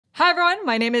everyone,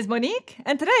 my name is Monique,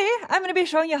 and today I'm going to be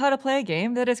showing you how to play a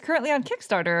game that is currently on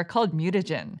Kickstarter called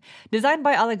Mutagen, designed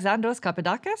by Alexandros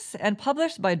Kapidakis and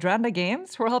published by Dranda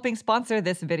Games, who are helping sponsor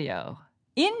this video.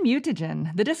 In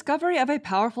Mutagen, the discovery of a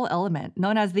powerful element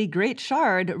known as the Great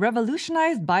Shard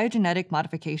revolutionized biogenetic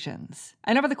modifications.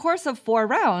 And over the course of 4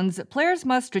 rounds, players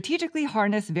must strategically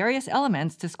harness various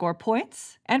elements to score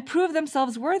points and prove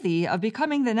themselves worthy of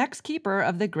becoming the next keeper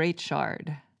of the Great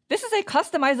Shard. This is a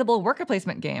customizable worker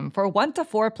placement game for 1 to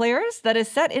 4 players that is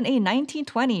set in a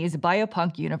 1920s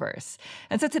biopunk universe.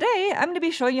 And so today, I'm going to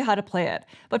be showing you how to play it.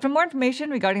 But for more information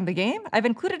regarding the game, I've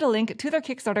included a link to their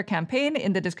Kickstarter campaign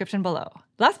in the description below.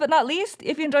 Last but not least,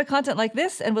 if you enjoy content like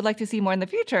this and would like to see more in the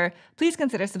future, please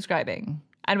consider subscribing.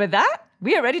 And with that,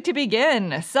 we are ready to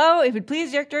begin. So if you'd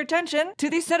please direct your attention to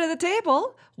the center of the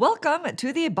table, welcome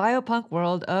to the biopunk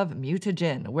world of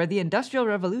Mutagen, where the Industrial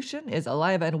Revolution is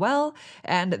alive and well,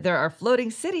 and there are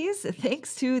floating cities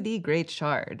thanks to the Great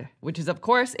Shard, which is of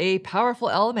course a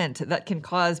powerful element that can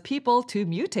cause people to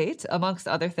mutate, amongst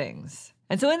other things.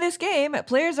 And so in this game,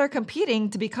 players are competing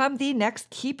to become the next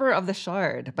keeper of the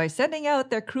shard by sending out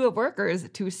their crew of workers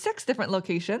to 6 different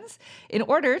locations in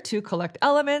order to collect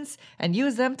elements and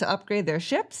use them to upgrade their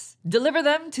ships, deliver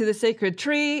them to the sacred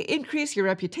tree, increase your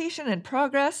reputation and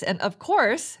progress, and of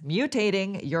course,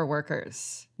 mutating your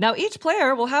workers. Now, each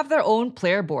player will have their own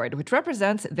player board, which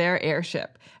represents their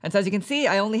airship. And so as you can see,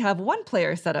 I only have 1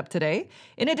 player set up today.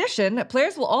 In addition,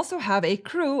 players will also have a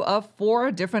crew of 4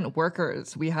 different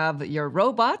workers. We have your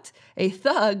robot, a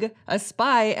thug, a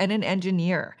spy, and an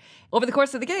engineer. Over the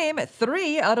course of the game,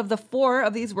 3 out of the 4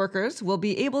 of these workers will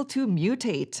be able to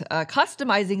mutate,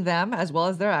 customizing them as well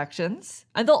as their actions.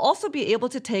 And they'll also be able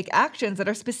to take actions that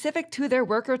are specific to their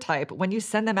worker type when you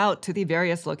send them out to the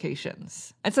various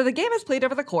locations. And so the game is played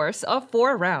over the course of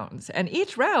 4 rounds, and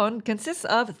each round consists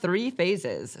of 3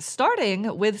 phases,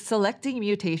 starting with selecting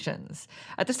mutations.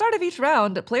 At the start of each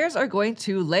round, players are going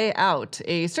to lay out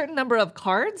a certain number of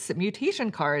cards,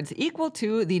 mutation cards, equal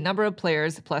to the number of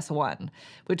players plus 1,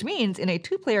 which means in a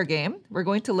 2-player game, we're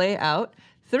going to lay out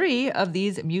 3 of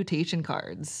these mutation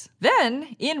cards.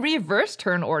 Then, in reverse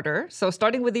turn order, so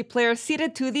starting with the player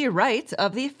seated to the right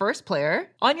of the first player,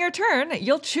 on your turn,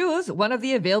 you'll choose one of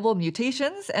the available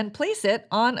mutations and place it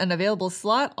on an available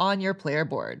slot on your player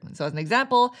board. So as an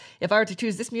example, if I were to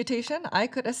choose this mutation, I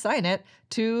could assign it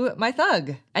to my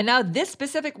thug. And now this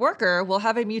specific worker will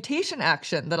have a mutation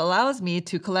action that allows me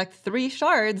to collect 3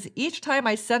 shards each time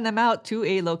I send them out to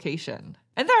a location.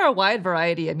 And there are a wide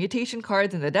variety of mutation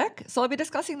cards in the deck, so I'll be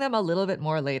discussing them a little bit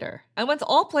more later. And once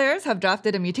all players have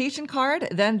drafted a mutation card,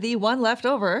 then the one left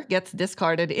over gets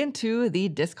discarded into the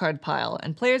discard pile,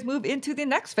 and players move into the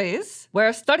next phase,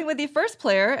 where starting with the first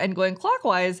player and going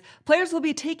clockwise, players will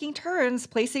be taking turns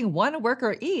placing 1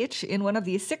 worker each in one of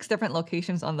the 6 different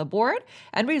locations on the board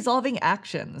and resolving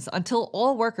actions until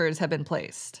all workers have been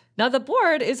placed. Now, the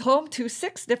board is home to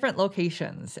 6 different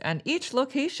locations, and each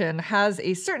location has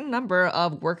a certain number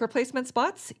of worker placement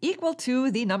spots equal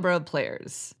to the number of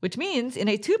players, which means in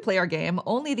a 2-player game,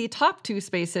 only the top 2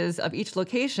 spaces of each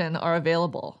location are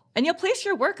available. And you'll place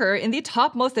your worker in the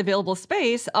topmost available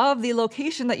space of the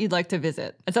location that you'd like to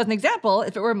visit. And so as an example,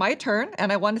 if it were my turn and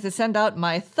I wanted to send out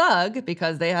my thug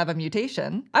because they have a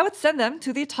mutation, I would send them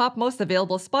to the topmost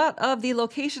available spot of the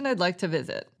location I'd like to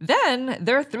visit. Then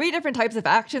there are 3 different types of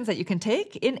actions that you can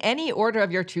take in any order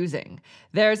of your choosing.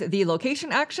 There's the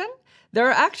location action. There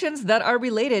are actions that are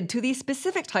related to the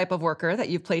specific type of worker that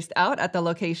you've placed out at the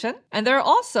location, and there are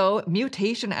also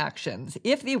mutation actions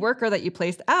if the worker that you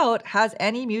placed out has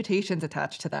any mutations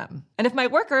attached to them. And if my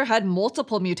worker had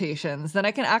multiple mutations, then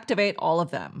I can activate all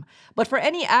of them. But for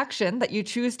any action that you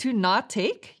choose to not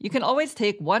take, you can always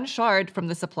take 1 shard from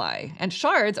the supply, and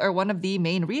shards are one of the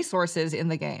main resources in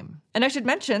the game. And I should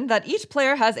mention that each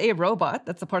player has a robot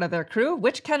that's a part of their crew,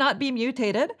 which cannot be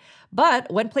mutated, but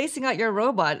when placing out your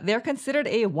robot, they're considered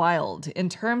a wild in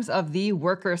terms of the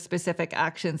worker-specific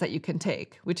actions that you can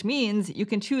take, which means you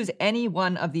can choose any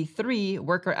one of the 3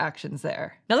 worker actions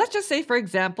there. Now let's just say, for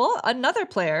example, another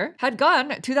player had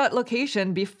gone to that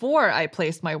location before I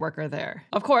placed my worker there.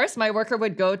 Of course, my worker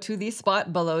would go to the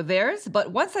spot below theirs,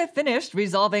 but once I finished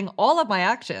resolving all of my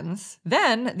actions,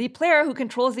 then the player who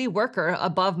controls the worker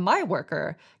above my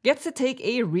worker gets to take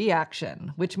a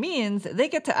reaction, which means they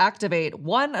get to activate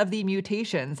one of the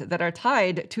mutations that are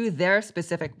tied to their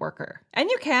specific worker. And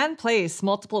you can place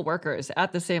multiple workers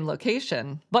at the same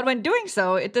location, but when doing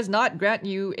so, it does not grant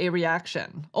you a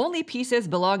reaction. Only pieces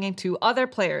belonging to other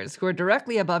players who are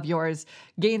directly above yours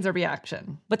gains a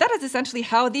reaction. But that is essentially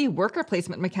how the worker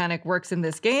placement mechanic works in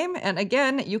this game, and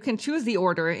again, you can choose the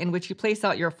order in which you place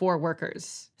out your 4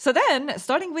 workers. So then,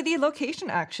 starting with the location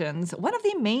actions, one of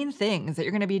the main things that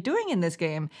you're going to be doing in this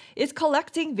game is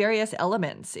collecting various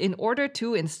elements in order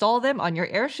to install them on your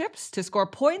airships to score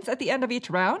points at the end of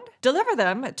each round, deliver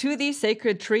them to the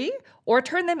sacred tree, or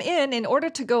turn them in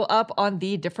order to go up on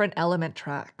the different element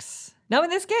tracks. Now in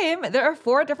this game, there are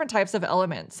 4 different types of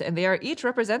elements, and they are each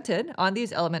represented on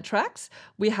these element tracks.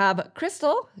 We have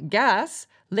crystal, gas,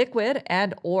 liquid,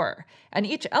 and ore. And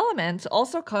each element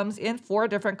also comes in 4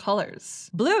 different colors: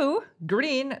 blue,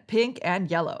 green, pink,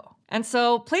 and yellow. And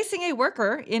so placing a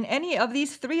worker in any of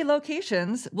these 3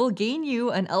 locations will gain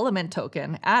you an element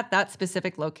token at that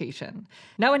specific location.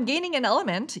 Now, in gaining an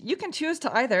element, you can choose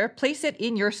to either place it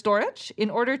in your storage in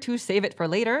order to save it for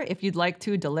later if you'd like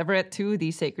to deliver it to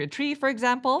the sacred tree, for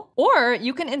example, or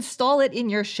you can install it in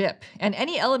your ship, and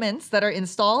any elements that are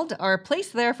installed are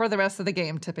placed there for the rest of the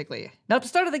game typically. Now, at the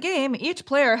start of the game, each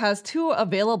player has 2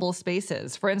 available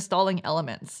spaces for installing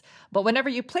elements, but whenever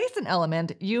you place an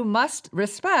element, you must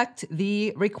respect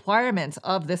the requirements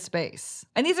of the space.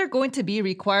 And these are going to be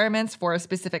requirements for a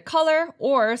specific color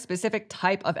or specific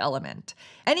type of element.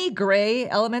 Any gray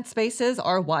element spaces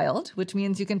are wild, which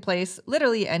means you can place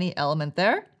literally any element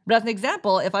there. But as an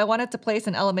example, if I wanted to place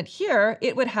an element here,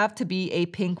 it would have to be a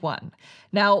pink one.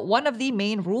 Now, one of the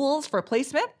main rules for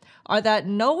placement are that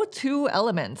no 2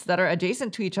 elements that are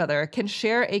adjacent to each other can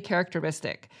share a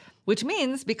characteristic. Which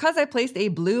means, because I placed a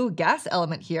blue gas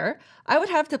element here, I would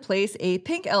have to place a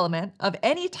pink element of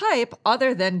any type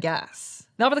other than gas.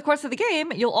 Now, over the course of the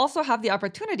game, you'll also have the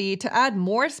opportunity to add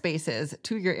more spaces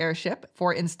to your airship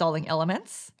for installing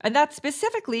elements, and that's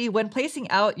specifically when placing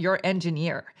out your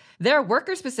engineer. Their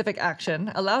worker-specific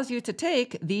action allows you to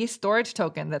take the storage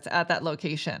token that's at that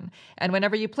location, and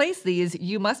whenever you place these,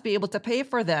 you must be able to pay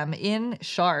for them in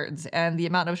shards, and the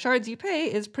amount of shards you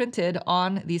pay is printed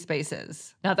on these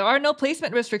spaces. Now, there are no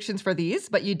placement restrictions for these,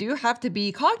 but you do have to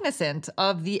be cognizant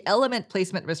of the element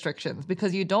placement restrictions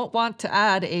because you don't want to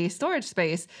add a storage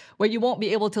space where you won't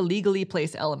be able to legally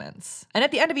place elements. And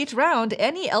at the end of each round,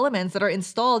 any elements that are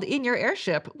installed in your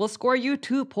airship will score you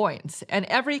 2 points, and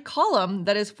every column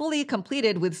that is fully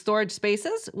completed with storage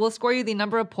spaces will score you the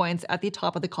number of points at the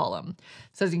top of the column.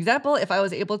 So as an example, if I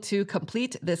was able to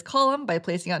complete this column by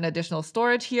placing out an additional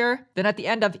storage here, then at the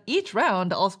end of each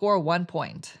round, I'll score 1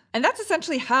 point. And that's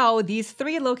essentially how these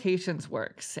 3 locations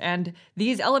works, and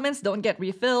these elements don't get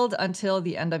refilled until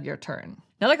the end of your turn.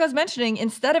 Now, like I was mentioning,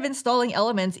 instead of installing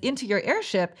elements into your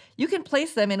airship, you can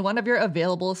place them in one of your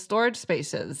available storage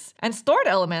spaces. And stored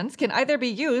elements can either be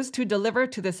used to deliver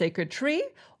to the sacred tree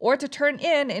or to turn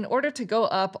in order to go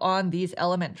up on these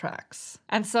element tracks.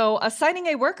 And so assigning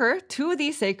a worker to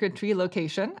the sacred tree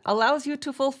location allows you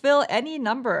to fulfill any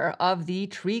number of the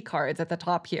tree cards at the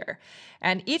top here.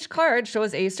 And each card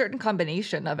shows a certain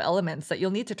combination of elements that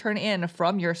you'll need to turn in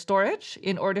from your storage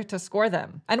in order to score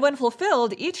them. And when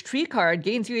fulfilled, each tree card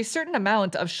gains you a certain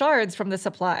amount of shards from the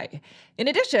supply. In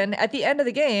addition, at the end of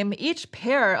the game, each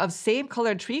pair of same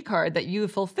colored tree card that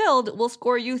you've fulfilled will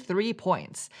score you 3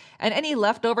 points. And any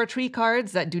leftover tree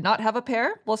cards that do not have a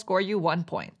pair will score you 1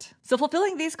 point. So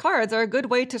fulfilling these cards are a good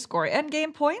way to score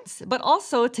endgame points, but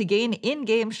also to gain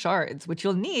in-game shards, which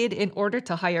you'll need in order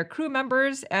to hire crew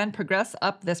members and progress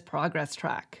up this progress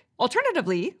track.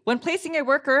 Alternatively, when placing a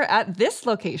worker at this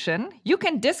location, you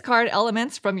can discard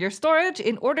elements from your storage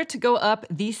in order to go up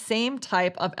the same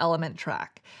type of element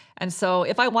track. And so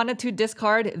if I wanted to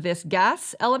discard this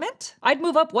gas element, I'd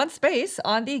move up 1 space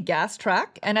on the gas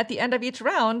track, and at the end of each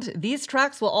round, these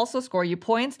tracks will also score you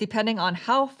points depending on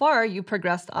how far you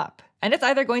progressed up. And it's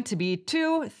either going to be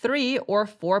 2, 3, or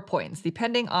 4 points,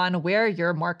 depending on where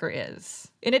your marker is.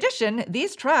 In addition,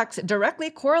 these tracks directly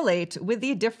correlate with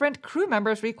the different crew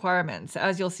members' requirements,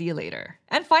 as you'll see later.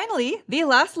 And finally, the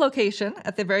last location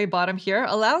at the very bottom here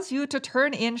allows you to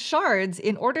turn in shards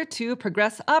in order to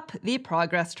progress up the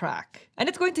progress track. And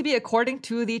it's going to be according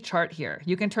to the chart here.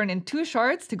 You can turn in 2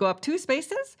 shards to go up 2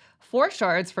 spaces, 4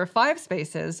 shards for 5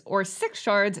 spaces, or 6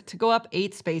 shards to go up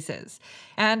 8 spaces.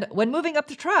 And when moving up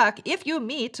the track, if you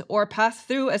meet or pass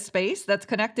through a space that's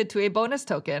connected to a bonus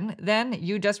token, then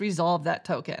you just resolve that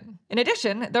token. In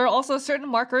addition, there are also certain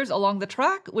markers along the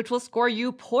track which will score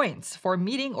you points for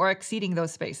meeting or exceeding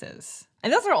those spaces.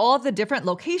 And those are all the different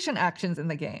location actions in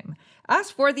the game.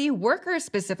 As for the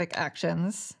worker-specific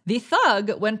actions, the thug,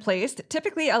 when placed,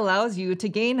 typically allows you to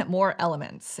gain more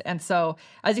elements. And so,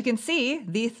 as you can see,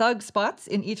 the thug spots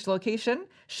in each location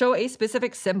show a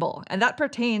specific symbol, and that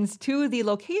pertains to the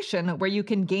location where you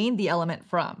can gain the element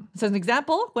from. So as an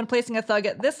example, when placing a thug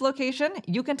at this location,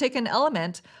 you can take an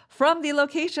element from the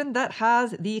location that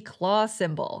has the claw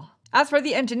symbol. As for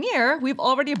the engineer, we've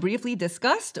already briefly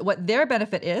discussed what their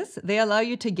benefit is. They allow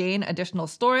you to gain additional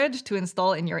storage to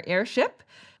install in your airship.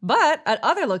 But at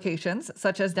other locations,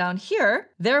 such as down here,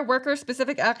 their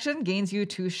worker-specific action gains you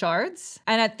 2 shards.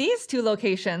 And at these 2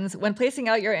 locations, when placing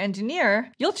out your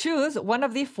engineer, you'll choose one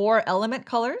of the 4 element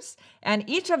colors, and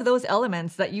each of those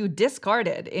elements that you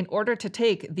discarded in order to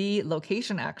take the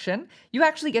location action, you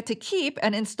actually get to keep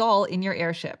and install in your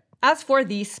airship. As for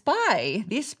the spy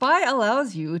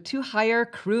allows you to hire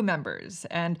crew members,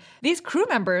 and these crew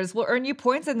members will earn you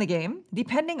points in the game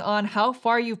depending on how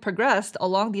far you've progressed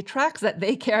along the tracks that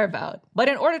they care about. But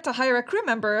in order to hire a crew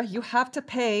member, you have to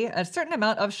pay a certain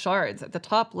amount of shards at the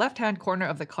top left-hand corner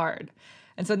of the card.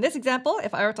 And so in this example,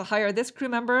 if I were to hire this crew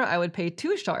member, I would pay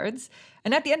 2 shards.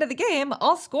 And at the end of the game,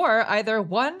 I'll score either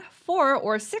 1, 4,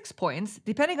 or 6 points,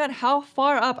 depending on how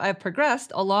far up I've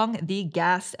progressed along the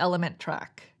gas element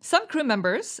track. Some crew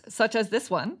members, such as this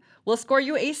one, will score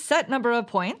you a set number of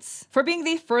points for being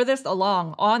the furthest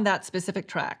along on that specific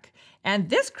track.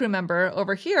 And this crew member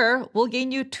over here will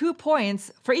gain you 2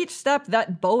 points for each step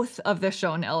that both of the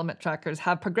shown element trackers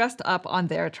have progressed up on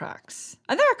their tracks.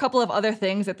 And there are a couple of other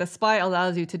things that the spy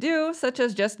allows you to do, such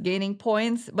as just gaining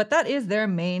points, but that is their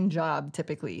main job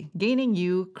typically, gaining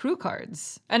you crew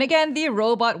cards. And again, the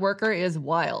robot worker is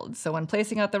wild, so when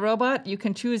placing out the robot, you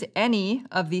can choose any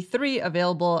of the 3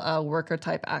 available worker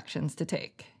type actions to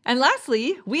take. And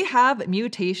lastly, we have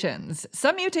mutations.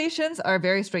 Some mutations are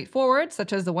very straightforward,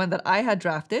 such as the one that I had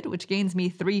drafted, which gains me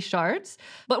 3 shards.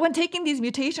 But when taking these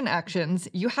mutation actions,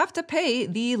 you have to pay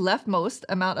the leftmost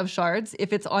amount of shards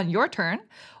if it's on your turn,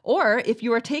 or if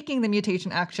you are taking the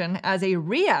mutation action as a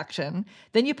reaction,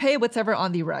 then you pay whatever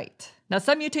on the right. Now,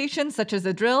 some mutations, such as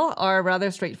the drill, are rather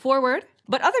straightforward,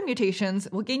 but other mutations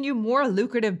will gain you more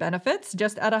lucrative benefits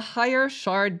just at a higher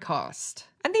shard cost.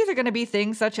 And these are going to be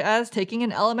things such as taking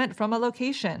an element from a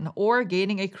location or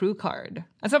gaining a crew card.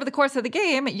 And so over the course of the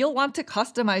game, you'll want to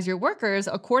customize your workers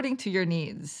according to your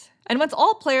needs. And once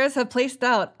all players have placed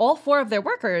out all 4 of their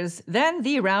workers, then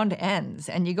the round ends,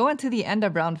 and you go into the end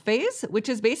of round phase, which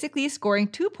is basically scoring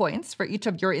 2 points for each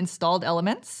of your installed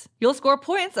elements. You'll score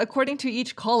points according to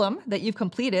each column that you've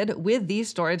completed with these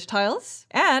storage tiles,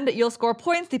 and you'll score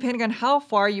points depending on how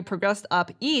far you progressed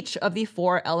up each of the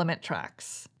 4 element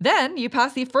tracks. Then you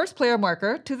pass the first player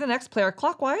marker to the next player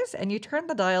clockwise, and you turn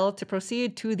the dial to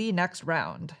proceed to the next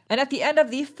round. And at the end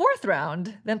of the 4th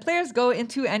round, then players go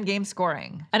into endgame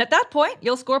scoring. And at that point,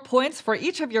 you'll score points for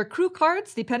each of your crew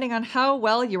cards depending on how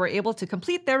well you were able to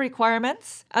complete their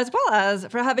requirements, as well as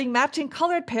for having matching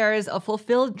colored pairs of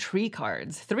fulfilled tree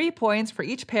cards, 3 points for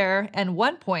each pair and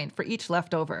 1 point for each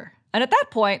leftover. And at that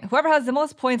point, whoever has the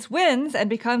most points wins and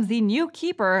becomes the new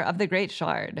keeper of the Great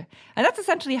Shard. And that's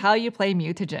essentially how you play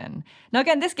Mutagen. Now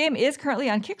again, this game is currently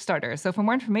on Kickstarter, so for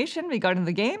more information regarding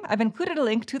the game, I've included a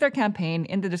link to their campaign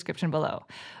in the description below.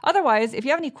 Otherwise, if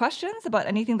you have any questions about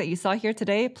anything that you saw here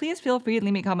today, please feel free to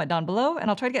leave me a comment down below, and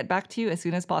I'll try to get back to you as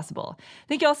soon as possible.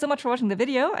 Thank you all so much for watching the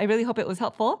video. I really hope it was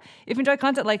helpful. If you enjoy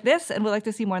content like this and would like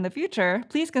to see more in the future,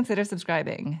 please consider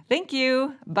subscribing. Thank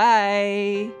you.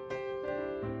 Bye.